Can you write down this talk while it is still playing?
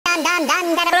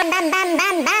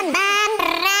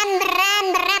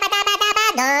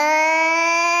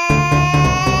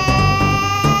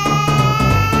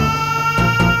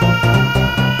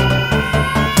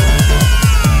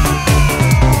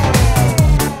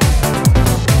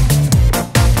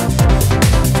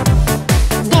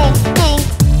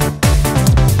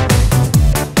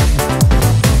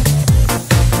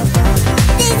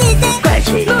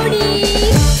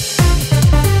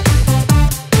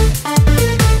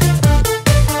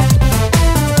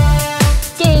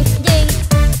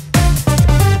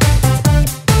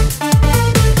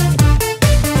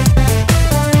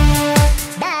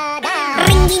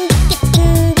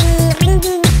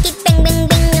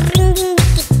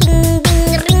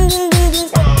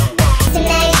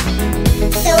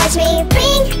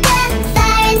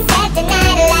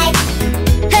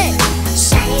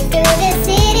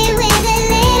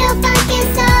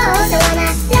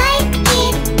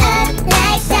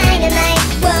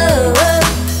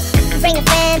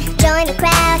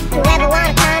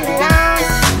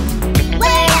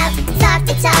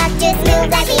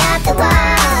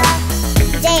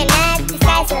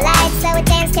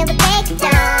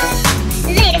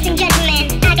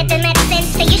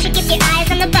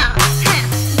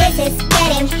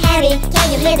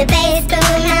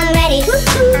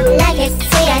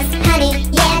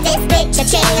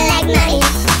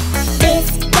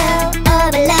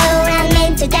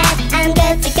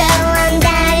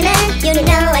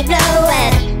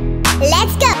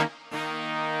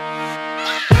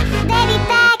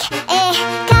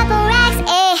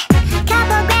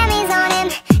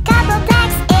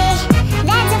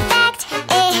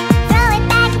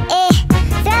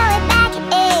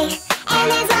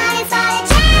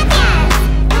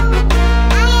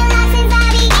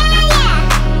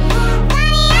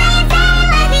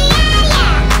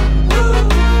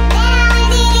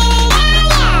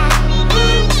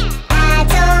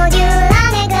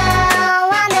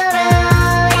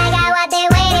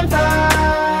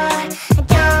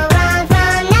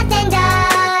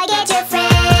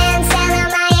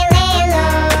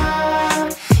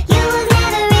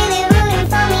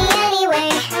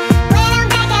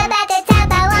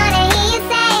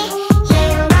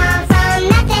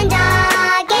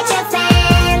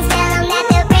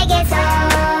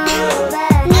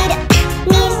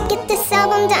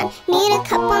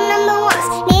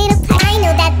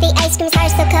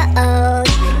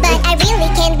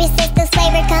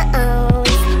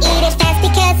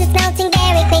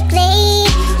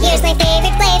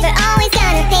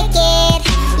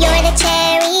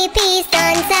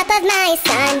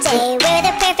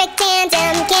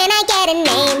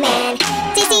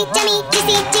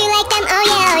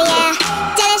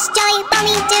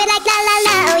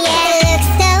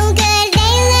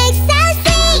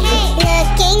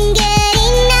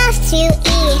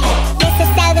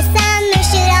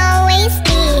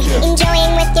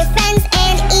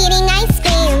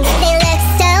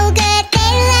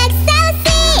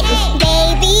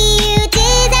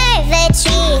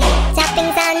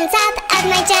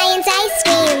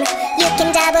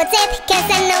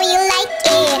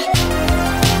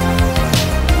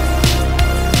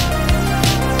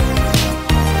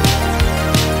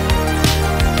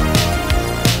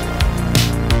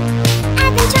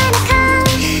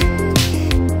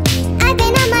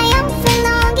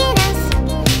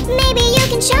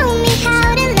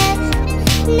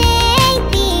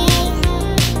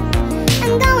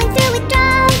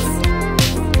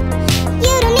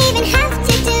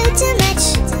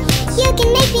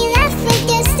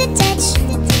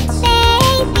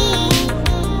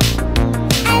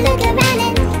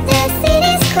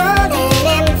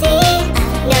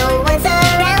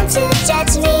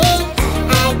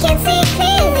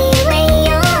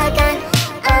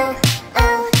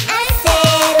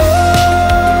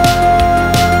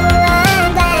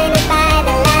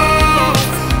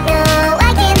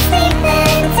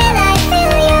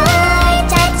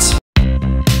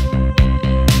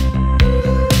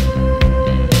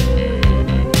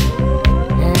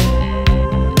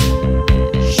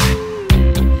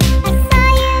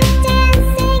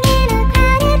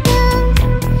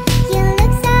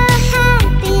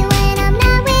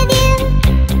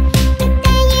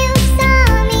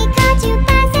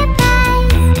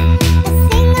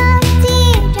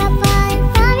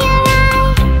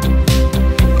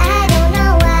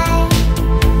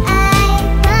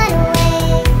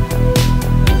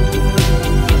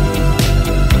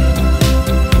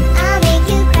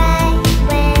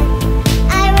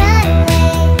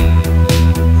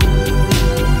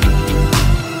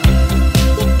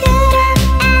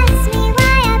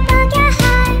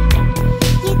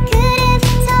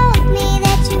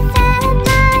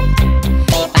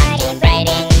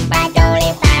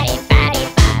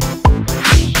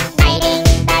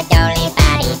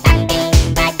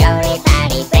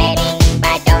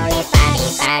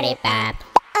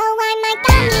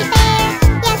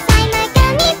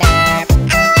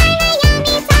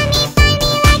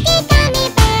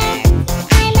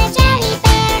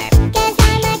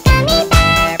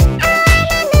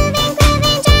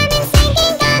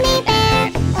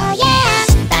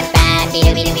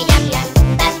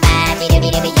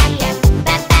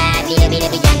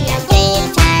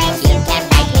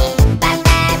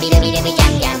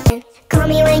Call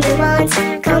me when you want,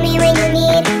 call me when you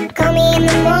need. Call me in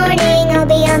the morning, I'll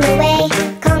be on the way.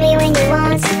 Call me when you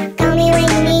want, call me when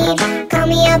you need. Call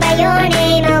me out by your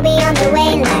name, I'll be on the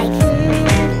way. Like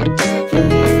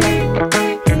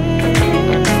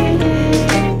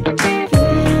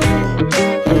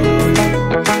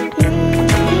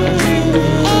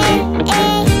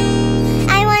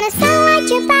I want a song like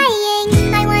you're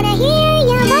buying. I wanna hear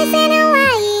your voice in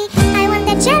Hawaii. I want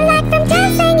the jet lag from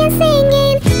dancing and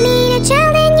singing. Need a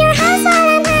child in your house while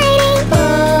I'm hiding. Oh,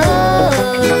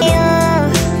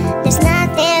 there's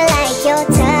nothing like your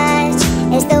touch.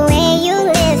 It's the way you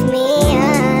lift me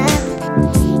up.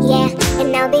 Yeah, and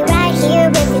I'll be right here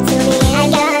with you till the end. I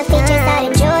got my features out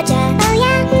in Georgia. Oh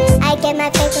yeah, I get my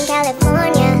face in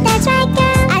California. That's right,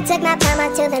 girl. I took my palm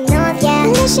out to the north, yeah.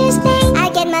 Delicious thing. I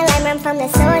get my lime rum from the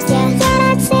source, yeah. Yeah,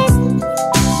 that's it.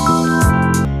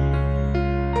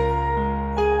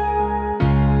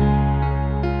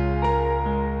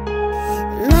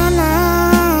 Mama,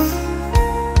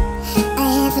 I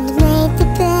haven't made the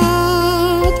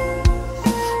bed.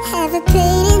 Have a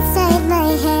pain inside my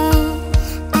head.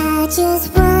 I just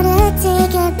wanna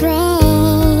take a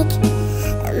break.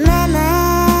 Mama,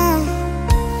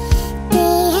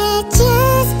 they had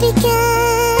just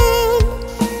begun,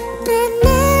 but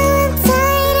now I'm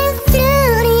tired of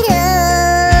throwing it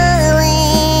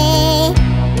away.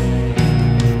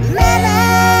 Mama,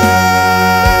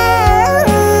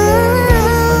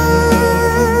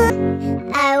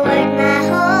 I worked my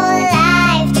whole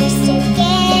life just to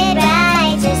get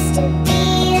right, just to be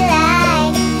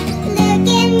like. Look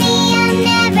at me, I'm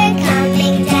never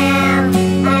coming down.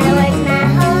 I worked my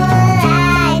whole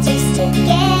life just to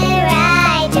get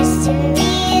right, just to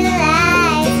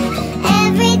realize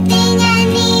everything I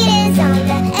need is on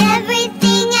the,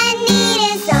 everything I need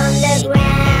is on the ground.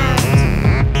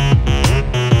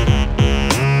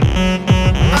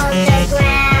 On the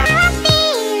ground. I'm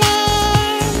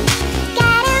feeling,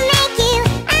 gotta make you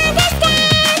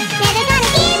understand. Never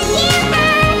gonna give you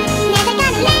up, never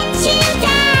gonna let you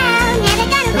down. Never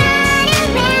gonna run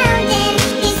around and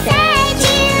beside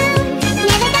you.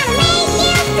 Never gonna make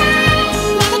you cry,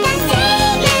 never gonna say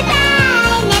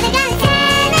goodbye. Never gonna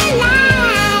tell a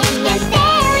lie and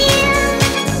fail you.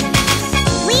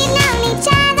 We've known each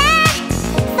other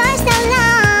for so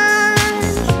long.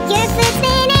 Your foot's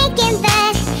been aching,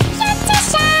 but you're too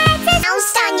shy to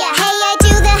bounce on ya. Hey, I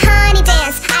do the honey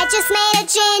dance. I just made a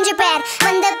gingerbread.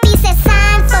 When the bee says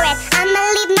sign for it, I'ma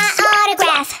leave my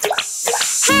autograph.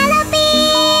 Hello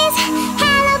bees,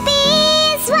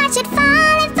 watch it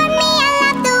falling for me. I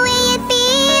love the way it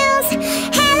feels.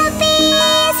 Hello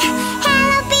bees,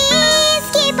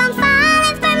 keep on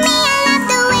falling for me. I love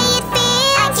the way it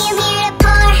feels. I came here to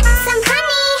pour some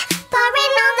honey, pour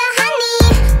in all the honey,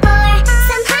 pour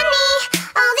some honey.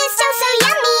 All this dough so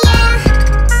yummy, yeah.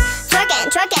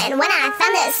 Twerking when I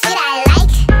found this sweet I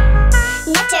like.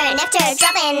 Nectar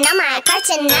dropping on my car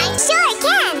tonight. Sure I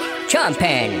can.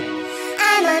 Jumpin'.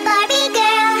 I'm a Barbie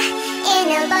girl in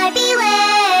a Barbie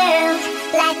world.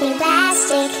 Life in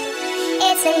plastic,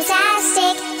 it's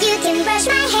fantastic. You can brush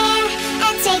my hair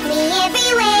and take me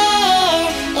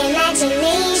everywhere.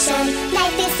 Imagination,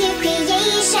 life is your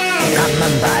creation. Come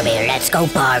on, Barbie, let's go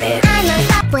party. I'm a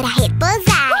pop with a hit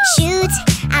bullseye. Shoot,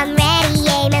 I'm ready,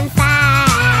 aim and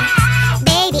fire.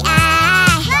 Baby, I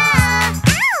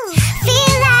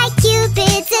feel like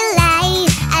Cupid's alive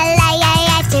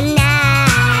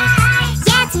tonight.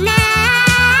 Yeah,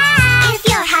 tonight. If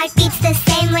your heart beats the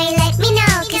same way, let me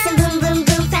know. Kiss and boom, boom,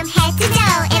 boom from head to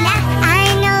toe. And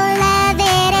I know love,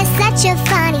 it is such a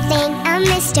funny thing. A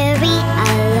mystery,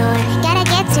 allure. Gotta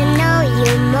get to know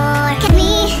you more. Get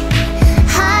me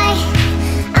high,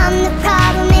 I'm the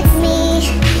problem, it's me.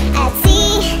 At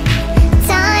tea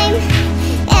time,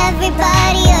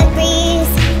 everybody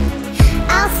agrees.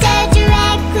 I'll stare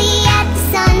directly at the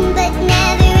sun, but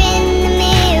never in the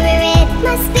mirror. It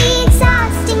must be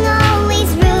exhausting, always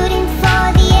rooting for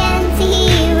the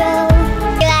anti-hero.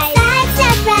 Side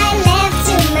step right, left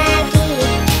to my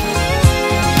beat.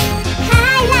 I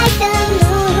like the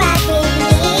moon rock with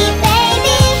me,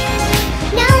 baby.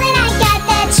 Know that I got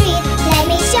that treat. Let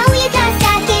me show you 'cause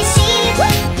I can see.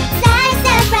 Side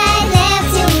step right, left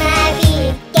to my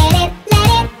beat. Get it, let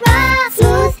it roll.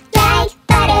 Smooth like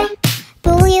butter.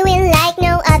 Pull you in like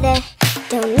no other.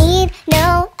 Don't need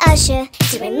no usher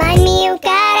to remind me you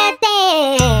got a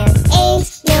thing. Ain't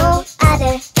no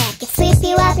other that can sweep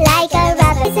you up like a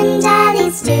rubber. And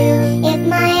dollies do. If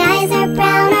my eyes are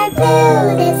brown or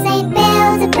blue, this ain't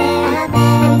Build-A-Bear.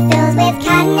 I'm filled with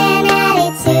cotton and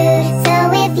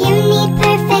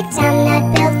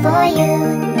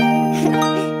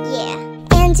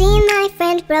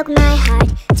broke my heart,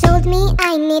 told me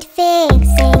I need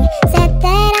fixing, said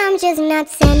that I'm just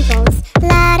nuts and bolts,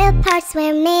 lot of parts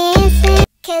were missing.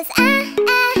 Cause I'm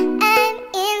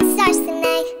in stars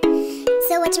tonight,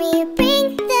 so watch me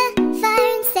bring the fire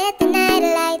and set the night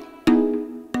alight.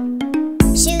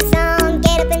 Shoes on,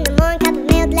 get up in the morning, cup of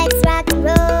milk, let's rock and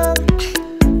roll.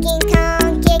 King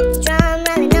Kong, kick the drum,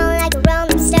 rolling on like a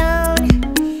rolling stone.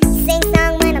 Sing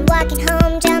song when I'm walking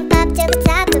home, jump up to the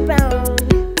top of Rome.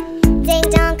 Ding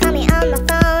dong, call me on my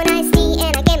phone, I see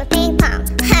and I game of ping pong.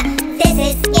 Ha! This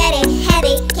is getting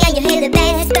heavy, can you hear the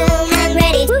bass boom? I'm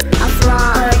ready. I'll throw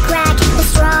or crack the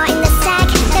straw in the sack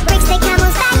that breaks the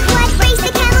camel's back. What breaks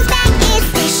the camel's back is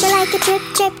pressure like a drip,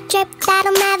 drip, drip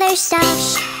that'll never stop.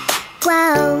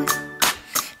 Whoa,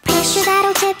 pressure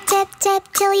that'll tip, tip, tip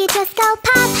till you just go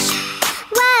pop.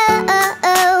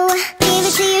 Whoa, give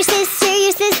it to your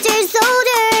sister's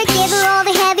older. Give her all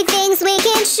the heavy things we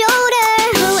can shoulder.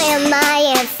 Who am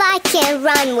I if I can't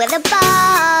run with a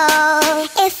ball?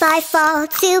 If I fall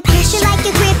to pressure like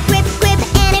a grip, grip, grip,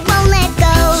 and it won't let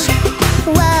go.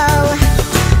 Whoa,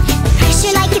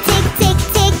 pressure like a tick, tick,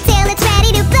 tick till it's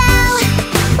ready to blow.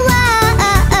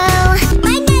 Whoa,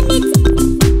 my name is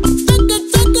Ticky,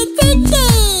 Ticky, Ticky.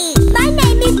 My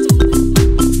name is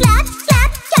Flap,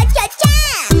 Flap, Cha, Cha, Cha.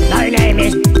 My name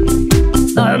is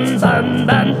Bum Bum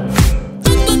Bum.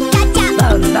 Ticky, Cha, Cha.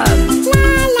 Bum Bum. La,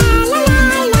 la, la,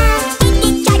 la, la. Ticky,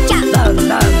 Cha, Cha. Bum Bum.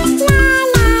 La,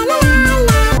 la, la, la,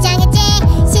 la. 장애제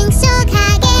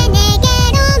신속하게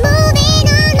내게로 moving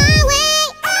on my way.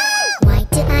 Why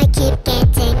do I keep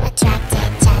getting attracted?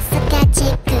 자석같이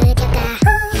그려가.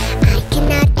 I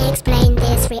cannot explain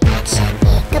this reaction.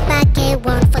 이것밖에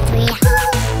 1 for 3.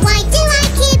 Why do I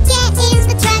keep getting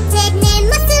attracted? 내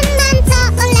모습만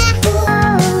떠올라.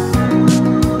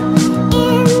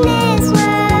 In this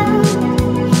world,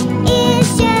 it's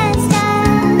just us.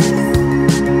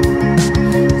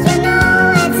 You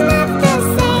know it's not the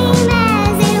same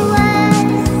as it was.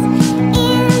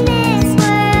 In this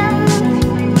world,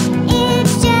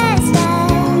 it's just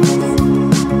us.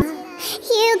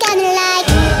 You got me like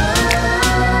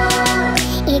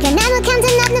이건 아무 감정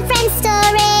없는 friend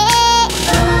story.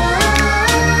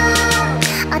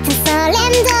 어떤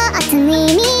설렘도 어떤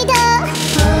의미도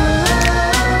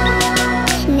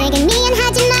내겐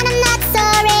미안하지만 I'm not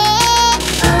sorry.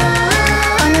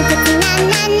 오늘부터 난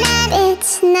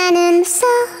it's 나는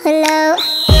solo.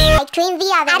 I clean the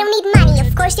oven. I don't need money,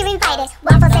 of course you're invited.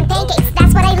 Waffles and pancakes,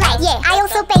 that's what I like. Yeah, I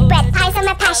also bake bread, pies are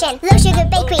my passion. Low sugar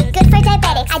bakery, good for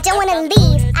diabetics. I don't wanna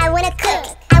leave, I wanna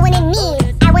cook, I wanna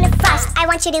knead, I wanna frost. I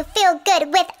want you to feel good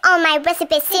with all my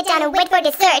recipes. Sit down and wait for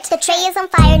dessert. The tray is on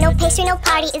fire, no pastry, no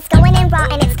party. It's going in raw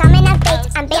and it's coming out baked.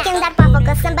 I'm baking that waffle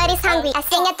cause somebody's hungry. I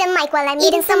sing at the mic while I'm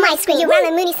eating some ice cream. You round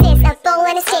the Moonies sis, a bowl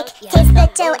and a stick. Taste the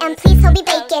dough and please help me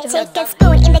bake it. Take a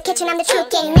spoon in the kitchen, I'm the true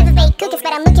king. Never bake cookies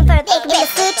but I'm looking for a big win. The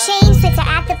food chain, sweets are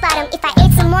at the bottom. If I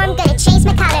ate some more I'm gonna change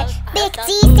my color. Big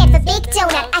D stand for big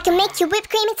donut. I can make you whipped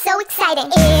cream, it's so exciting.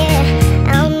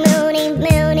 Yeah, oh Moony,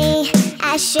 Moony,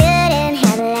 I shouldn't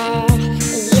have let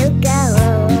you go.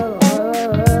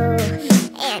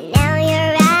 And now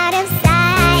you're out of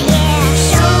sight. Yeah,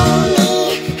 show me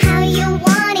how you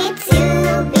want it to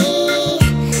be.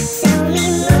 Tell me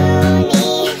Moony,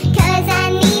 cause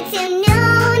I need to know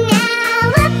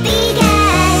now.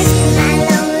 Because my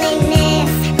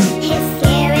loneliness is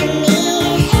scaring me.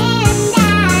 And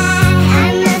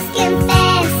I must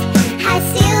confess, I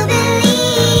still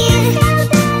believe.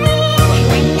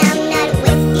 When I'm not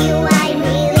with you I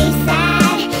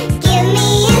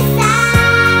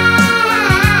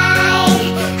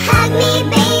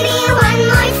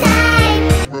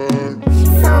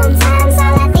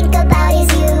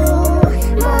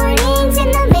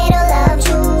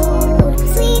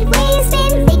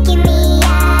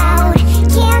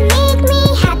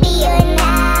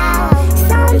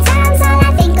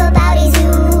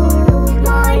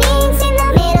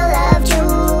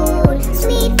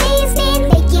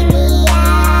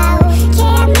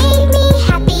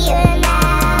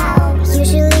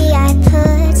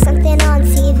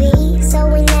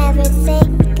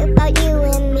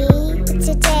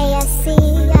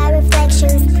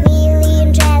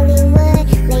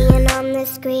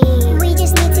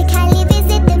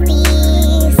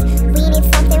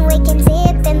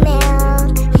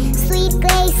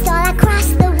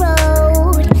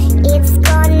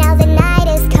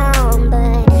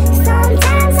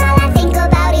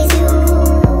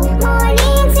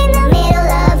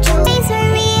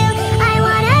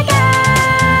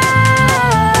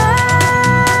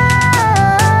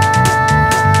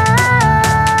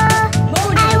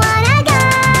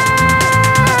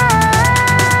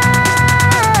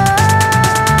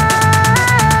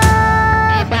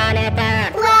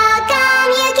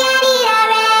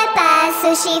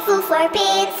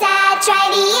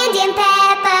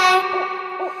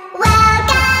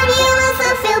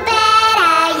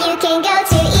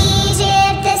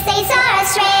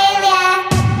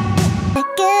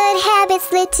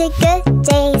to good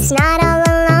days, not all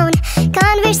alone.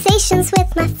 Conversations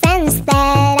with my friends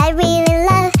that I really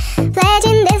love.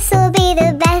 Pledging this will be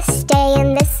the best day,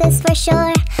 and this is for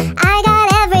sure. I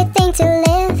got everything to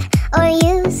live or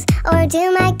use or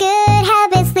do. My good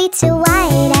habits lead to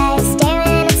wide eyes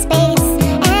staring at space,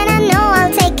 and I know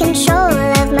I'll take control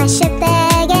of my ship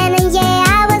again. And yeah,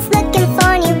 I was looking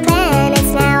for new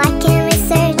planets, now I can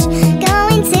research.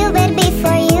 Going to bed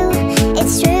before you,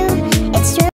 it's true,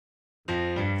 it's true.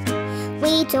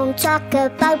 We don't talk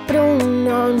about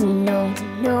Bruno, no,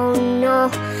 no, no.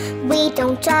 We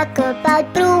don't talk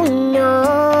about Bruno.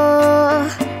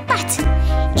 But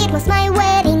it was my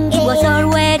wedding day. It was our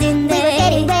wedding We were day.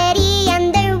 getting ready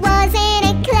and there wasn't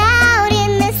a cloud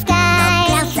in the sky.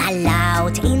 No clouds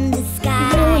allowed in the sky.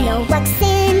 Bruno walks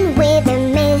in with a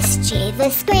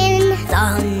mischievous grin.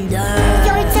 Thunder.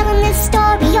 You're telling this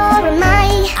story, or am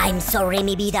I? I'm sorry,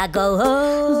 maybe that go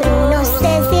home. Bruno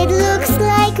says it looks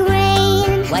like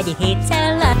rain. Why did he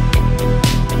tell us?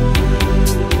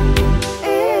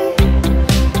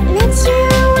 Met you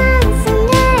once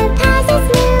under a Pisces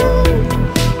moon.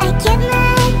 I kept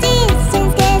my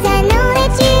distance 'cause I know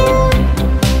that you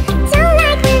don't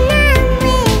like when I'm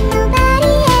with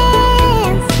nobody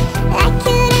else. I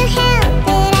couldn't help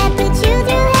it, I put you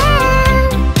through hell.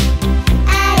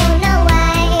 I don't know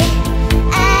why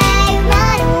I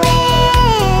run away.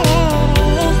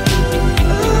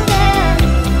 Ooh girl,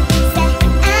 say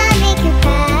I'll make you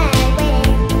cry when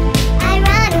I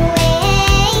run away.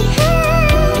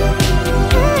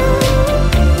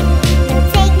 Don't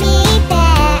take me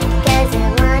back 'cause I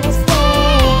wanna stay.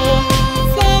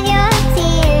 Save your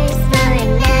tears for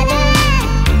another.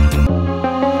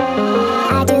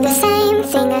 I do the same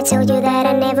thing I told you that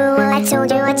I never would. I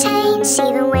told you I'd change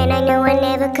even when I know I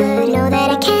never could. Know that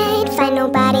I can't find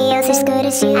nobody else as good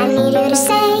as you. I need you to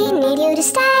stay, need you to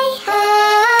stay.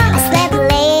 I slept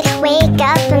late, wake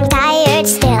up, I'm tired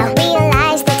still. I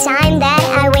realize the time that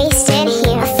I wasted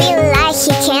here. I feel like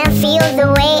you can't feel the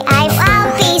way I feel.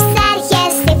 I'll be sad,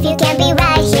 yes, if you can't be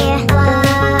right here.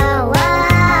 Whoa, whoa,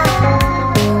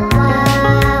 whoa,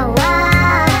 whoa,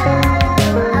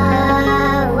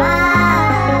 whoa.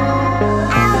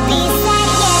 I'll be sad,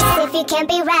 yes, if you can't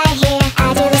be right here.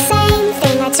 I do the same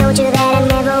thing I told you that I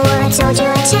never would. I told you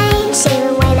I'd change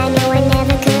even when I knew I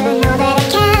never could. Know that I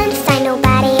can't find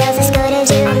nobody else as good as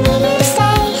you. I need you to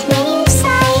stay, need you to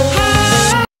stay.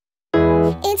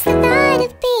 It's the thought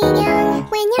of being young,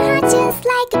 when your heart just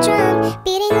like a drum,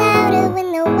 beating louder with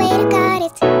no way to guard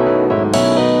it.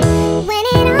 When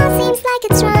it all seems like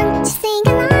it's wrong, just sing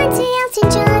along to Elton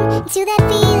John. To that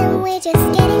feeling, we're just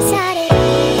getting started.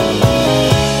 When the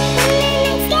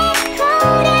nights get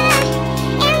colder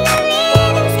and the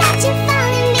rhythm's got you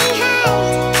falling behind,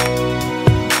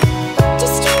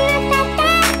 just dream about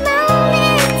that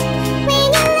moment when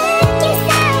you look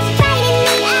yourself right in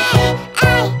the eye.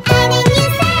 Then you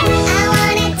say, I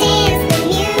wanna dance. The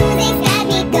music's got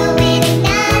me going and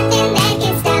nothing that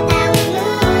can stop how we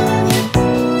move.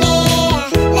 Yeah,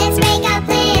 let's make our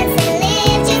plans and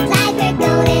live just like we're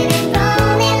golden and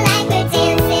rolling like we're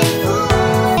dancing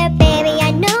fools. Yeah, baby,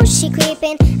 I know she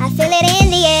creeping. I feel it in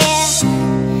the air.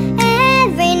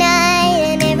 Every night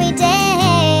and every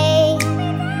day,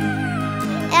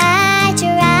 I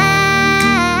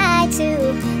try to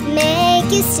make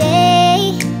you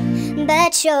stay,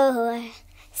 but your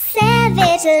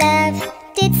savage love,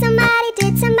 did somebody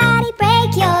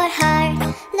break your heart?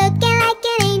 Looking like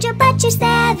an angel, but you're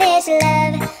savage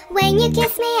love. When you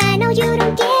kiss me, I know you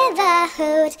don't give a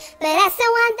hoot, but I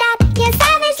still want that. Your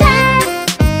savage love,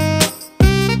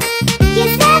 your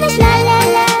savage love, love,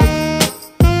 love.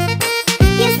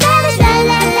 Your savage love,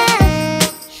 love, love.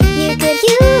 You could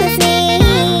use me,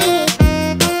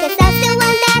 'cause I still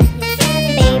want that.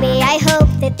 Baby, I hope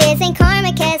that this ain't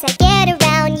karma, 'cause I get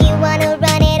around. You wanna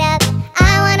run it up,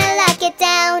 I wanna lock it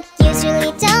down.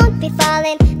 Usually don't be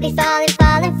falling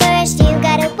first. You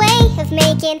got a way of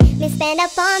making me spend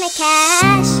up all my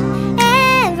cash.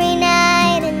 Every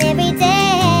night and every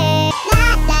day. La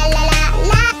la la la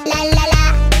la la la la.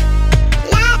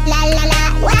 La la la la.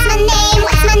 What's my name?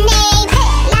 What's my name?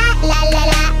 La la la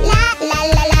la la la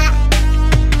la la.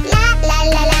 La la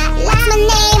la la. What's my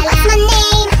name? What's my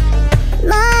name?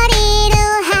 머리로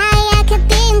하얗게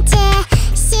빈 채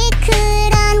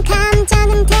시크한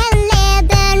감정은 태울래.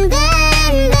 Burn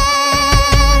burn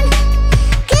burn.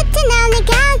 끝에 나온 내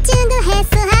갈증도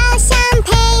해소할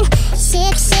샴페인.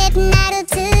 Ship ship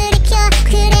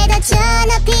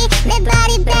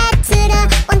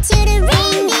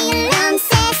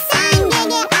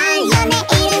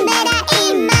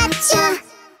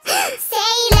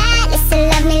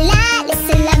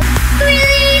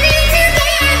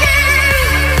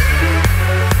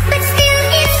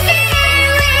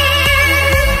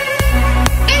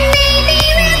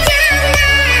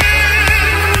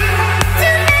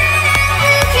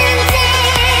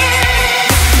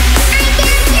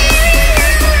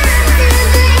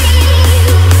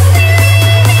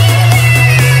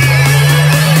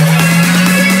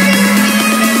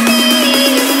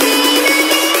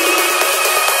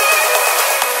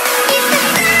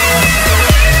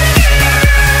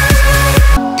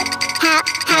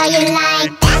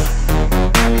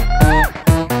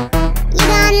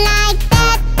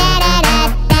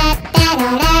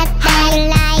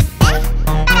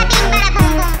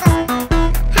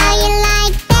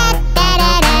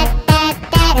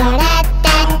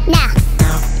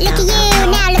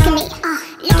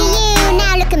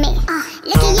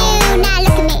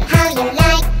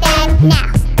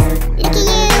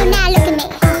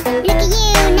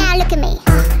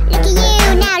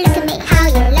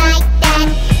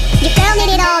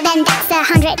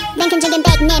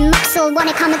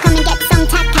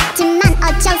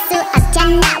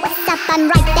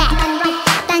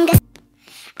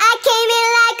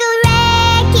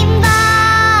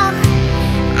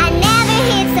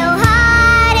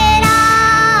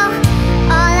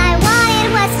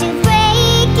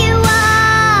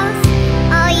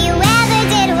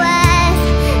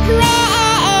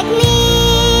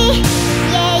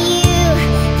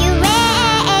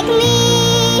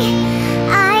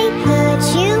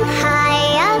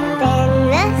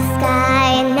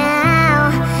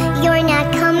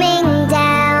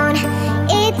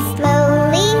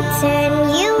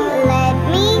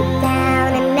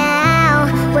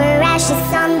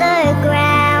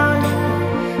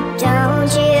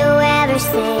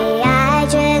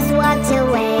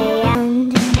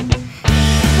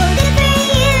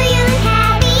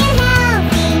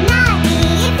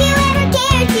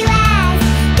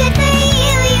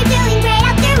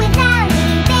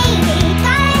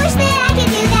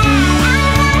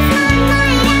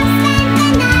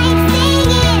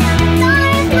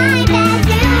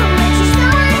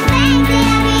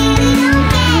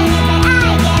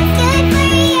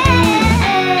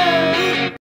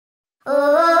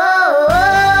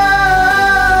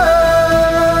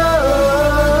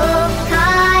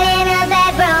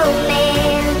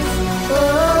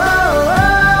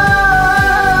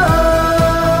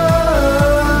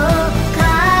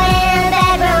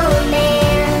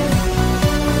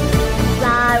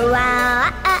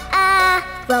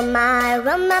Roma,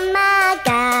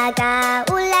 gaga,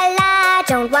 ooh la la.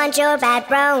 Don't want your bad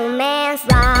romance.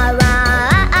 Rah, rah,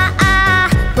 ah, ah, ah.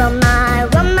 Roma,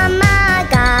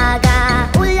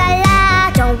 gaga, ooh la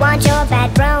la. Don't want your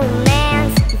bad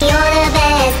romance. You're the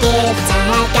best gift I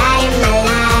have got in my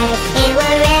life. And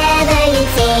wherever you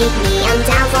take me, I'm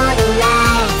down for the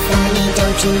ride. Sunny,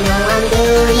 don't you know I'm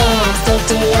blue? Yeah, I'll stick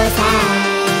to your side.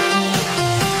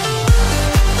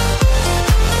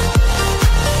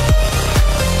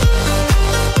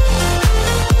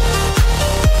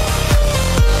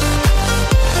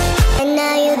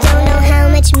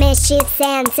 Mischief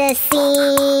Santa seen.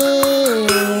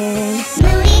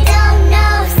 Moody don't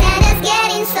know Santa's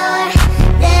getting sore.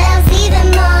 The elves even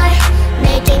more,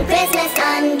 making Christmas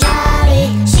unjolly.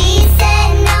 She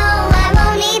said no, I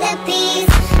won't need the peas.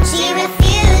 She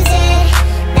refused it,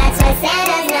 that's why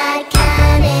Santa's not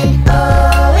coming.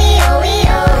 Oh,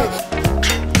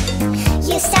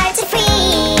 you start to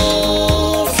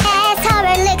freeze as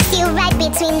horror looks you right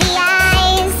between the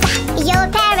eyes. You're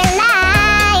paralyzed.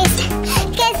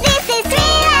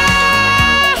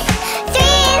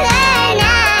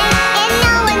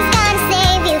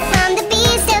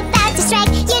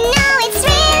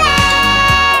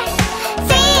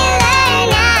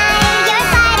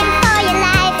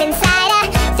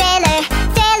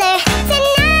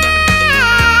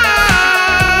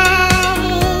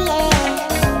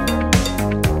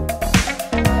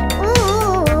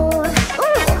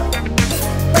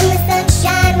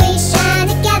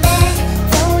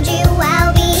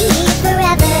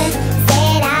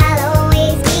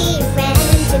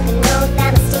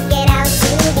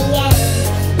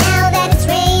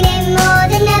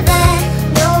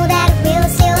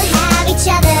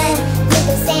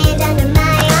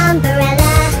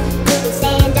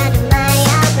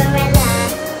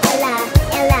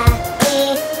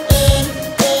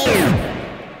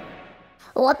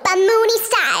 Oppa Mooney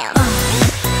style.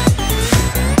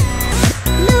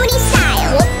 Mooney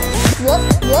style.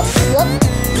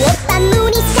 Oppa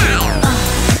Mooney style.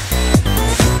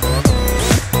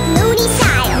 Mooney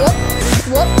style.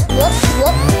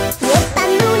 Oppa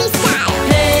Mooney style.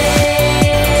 Hey,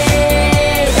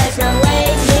 there's no way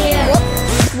here.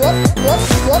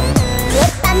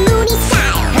 Oppa Mooney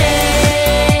style. Hey,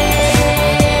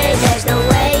 there's no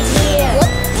way here.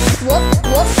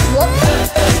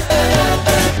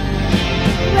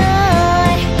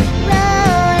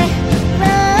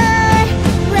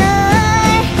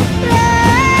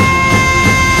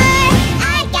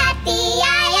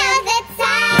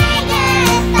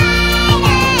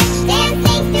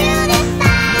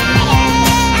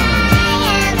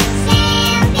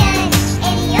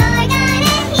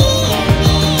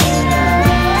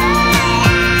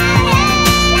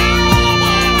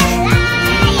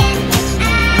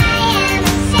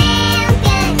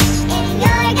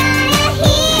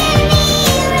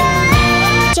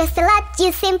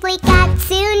 You simply got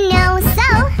to know. So,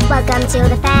 welcome to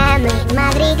the family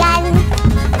Madrigal,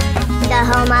 the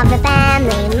home of the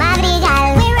family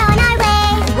Madrigal. We're on our way,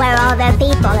 where all the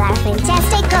people are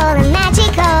fantastical and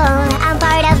magical. I'm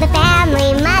part of the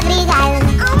family Madrigal.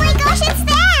 Oh my gosh, it's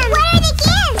them! What are the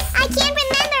kids? I can't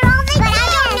remember all the kids. But I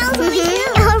don't know who is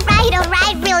who.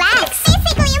 Alright, relax. It's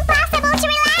basically impossible to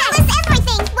relax. Tell us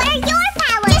everything. What are your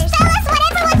powers? Just tell us what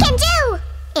everyone can do.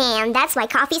 And that's why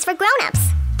coffee's for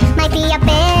grown-ups. Might be a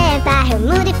bit, but her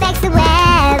mood affects the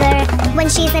weather. When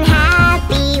she's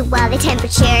unhappy, well, the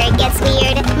temperature gets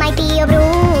weird. Might be a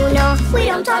Bruno. We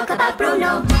don't talk about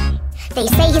Bruno. They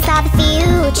say he saw the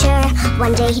future.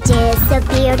 One day he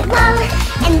disappeared. Whoa,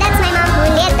 and that's my mom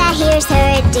Julieta, here's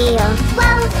her deal.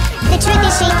 Whoa, the truth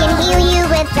is she can heal you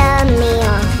with a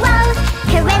meal. Whoa,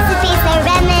 her recipes are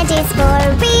remedies for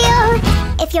real.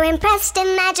 If you're impressed,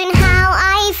 imagine how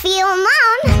I feel,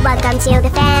 Mom. Welcome to the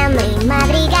family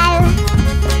Madrigal.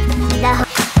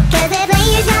 Cause the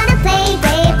player's gonna play.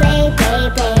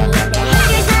 And the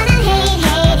haters gonna hate.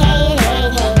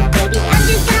 Baby, I'm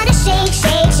just gonna shake.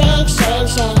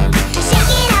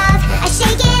 I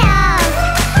shake it off.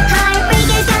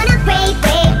 Heartbreaker's gonna break.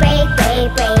 And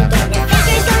the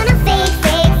faker's gonna fake.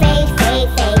 Baby,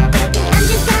 I'm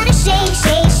just gonna shake.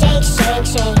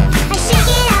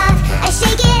 I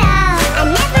shake it off. I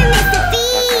never miss a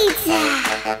beat.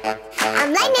 I'm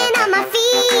lightning on my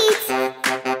feet.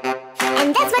 And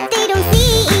that's what they don't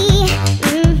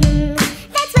see.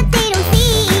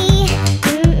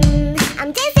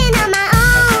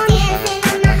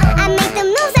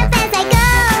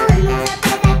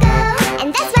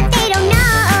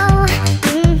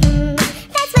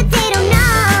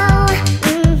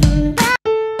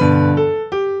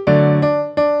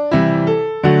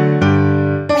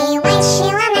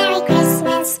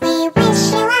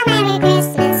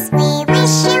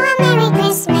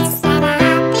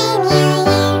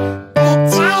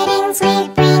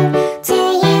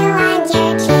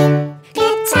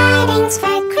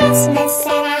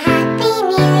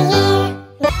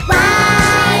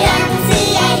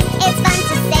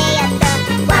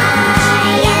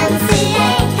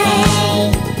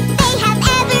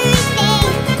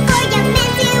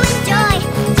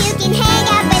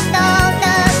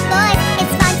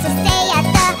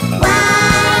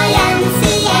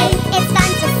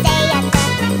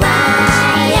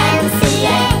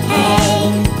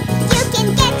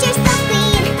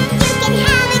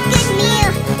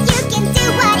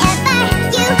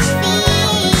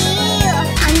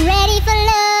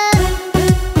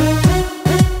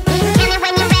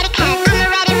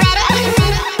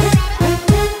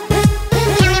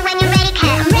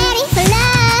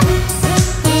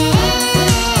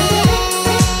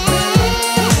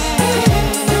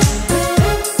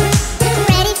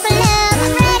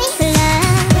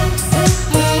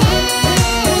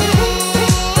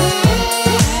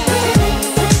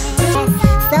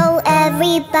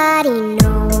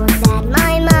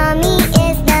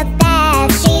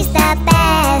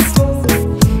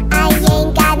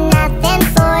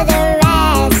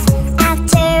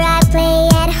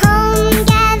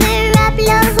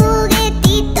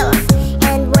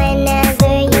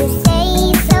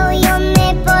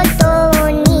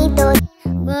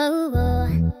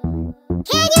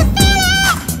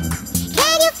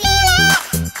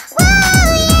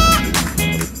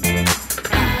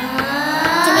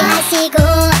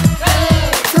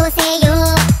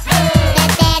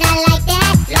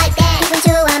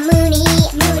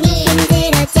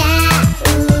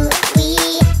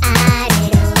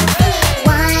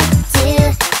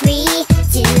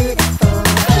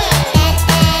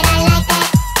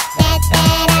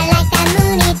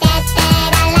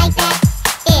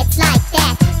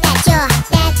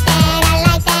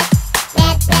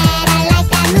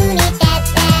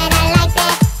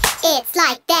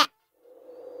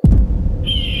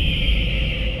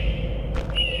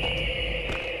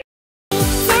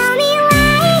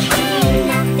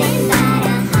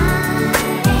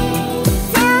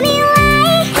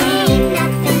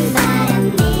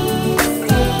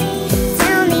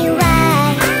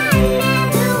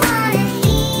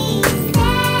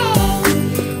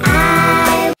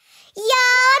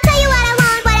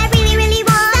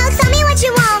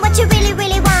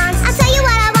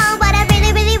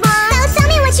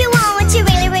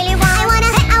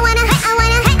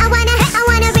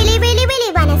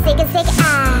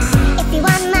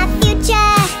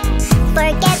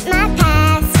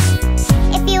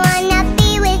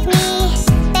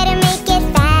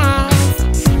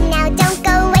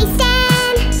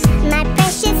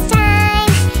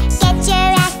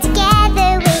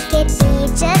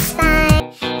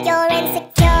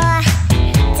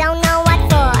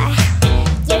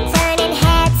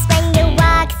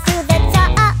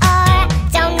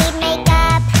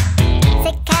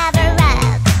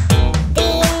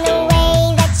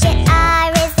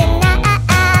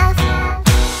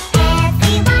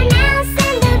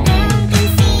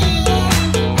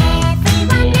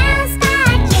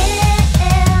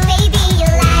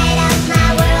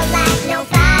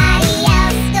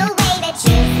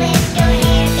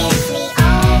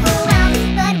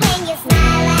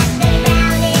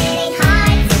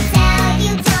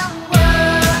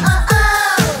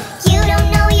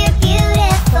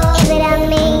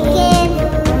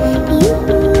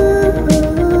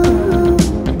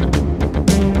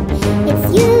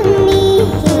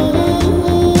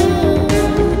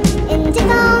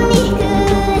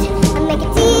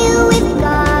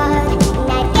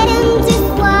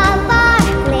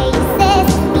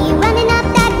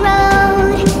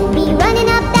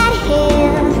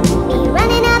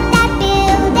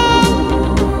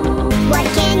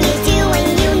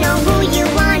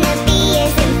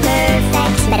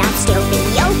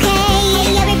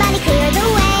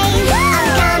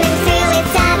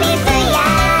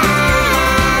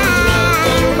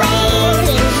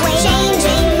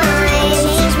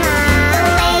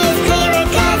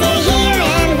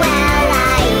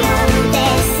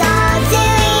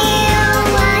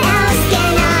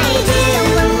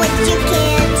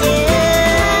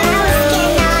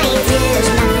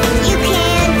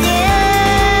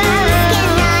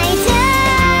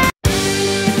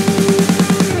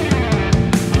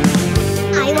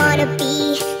 wanna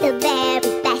be the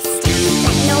very best,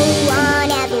 like no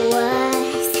one ever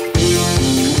was.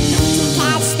 To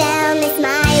catch them is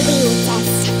my real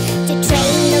test, to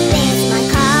train them is my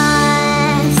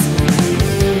cause.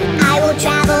 I will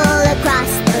travel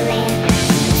across the land,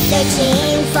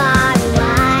 searching far and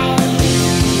wide.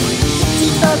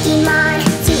 Teach Pokemon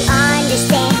to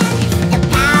understand the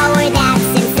power that's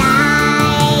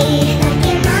inside.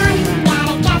 Pokemon,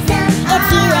 gotta catch them all. If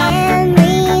you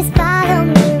enemies follow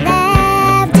me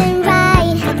left and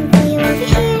right, I can feel you over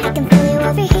here, I can feel you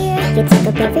over here. You take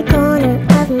up every corner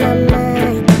of my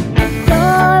mind.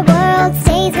 Your world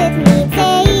stays with me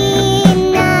day and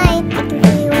night. I can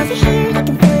feel you over here, I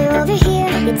can feel you over here.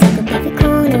 You take up every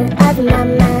corner of my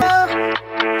mind.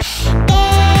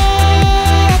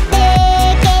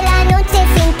 Que la noche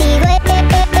sin ti duelen.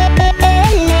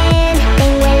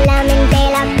 Tengo en la mente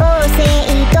la pose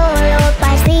y todo lo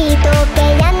pasito, que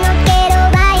ya no quiero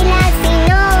bailar si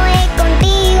no es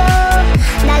contigo.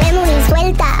 Dale Moonies,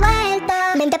 suelta.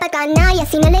 Vente pa' canalla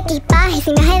sin el equipaje,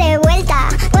 sin viaje de vuelta.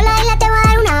 Por la isla te voy a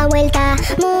dar una vuelta.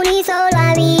 Moonies solo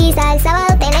avisa, el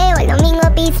sábado te leo, el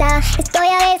domingo pizza. Estoy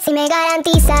a ver si me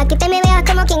garantiza que te me veas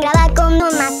como quien graba con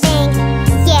No My Thing.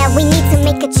 Yeah, we need to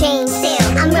make a change.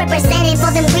 Still, I'm representing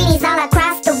for them greenies all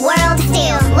across the world.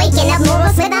 Still, waking up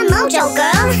morals with a mojo,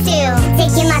 girl. Still,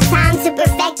 taking my time to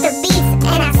perfect the beats,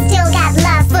 and I still got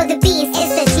love for the beast.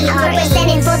 It's the G. I'm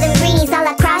representing for them greenies all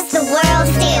across the world.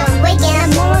 Still, waking up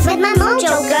morals with my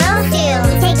mojo, girl. Still,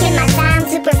 taking my time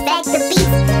to perfect the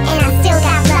beats, and I still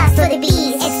got love for the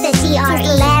beast. It's the GRE. Since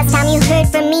the last time you heard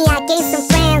from me, I gained some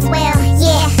friends. Well,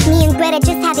 yeah, me and Greta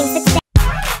just having success.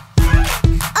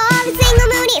 All the single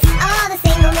Moonies, all the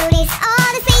single Moonies, all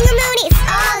the single Moonies,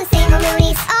 all the single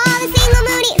Moonies, all the single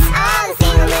Moonies, all the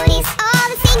single Moonies, all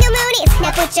the single Moonies.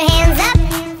 Now put your hands up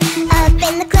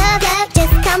in the club,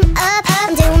 just come up.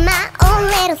 I'm doing my own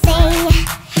little thing.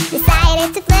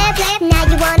 Decided to flip, now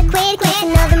you wanna quit,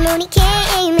 another Moonie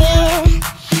came here.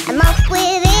 I'm off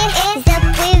with it.